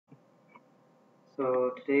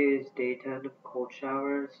So today is day 10 of cold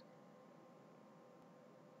showers.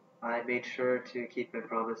 I made sure to keep my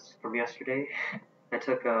promise from yesterday. I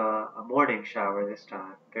took a morning shower this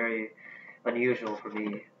time, very unusual for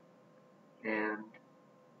me, and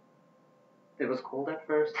it was cold at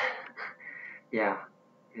first. Yeah,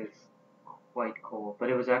 it's quite cold, but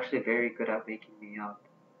it was actually very good at waking me up.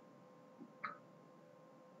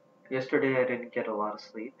 Yesterday I didn't get a lot of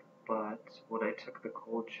sleep, but when I took the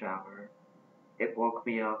cold shower, it woke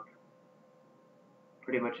me up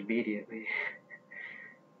pretty much immediately.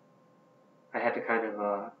 I had to kind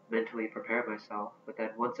of mentally prepare myself, but then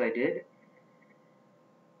once I did,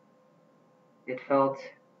 it felt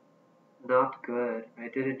not good. I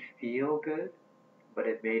didn't feel good, but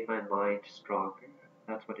it made my mind stronger.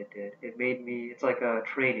 That's what it did. It made me, it's like a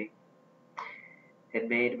training. It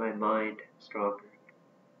made my mind stronger.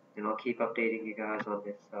 And I'll keep updating you guys on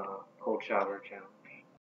this cold shower challenge.